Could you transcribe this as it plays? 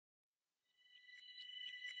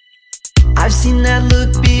I've seen that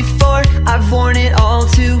look before, I've worn it all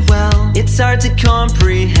too well. It's hard to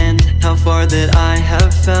comprehend how far that I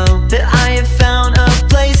have fell. That I have found a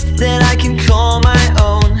place that I can call my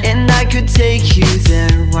own, and I could take you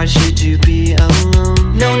there, why should you be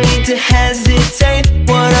alone? No need to hesitate,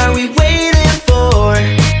 what are we waiting for?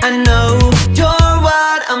 I know you're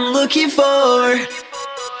what I'm looking for.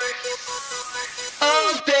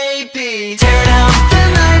 Oh baby, tear down the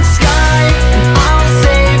night sky, and I'll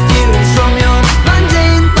save you from your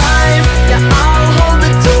mundane life. Yeah, I'll hold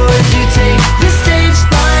the door, you take the stage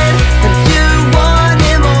light. If you want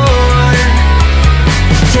it more,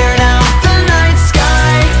 tear down the night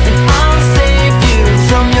sky, and I'll save you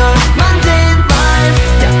from your mundane life.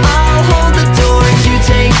 Yeah, I'll hold the door, you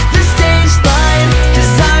take the stage light,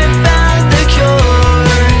 'cause I found the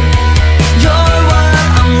cure. You're what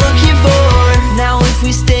I'm looking for. Now if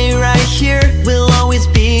we stay right here, we'll always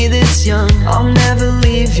be this young. I'll never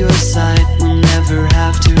leave your side.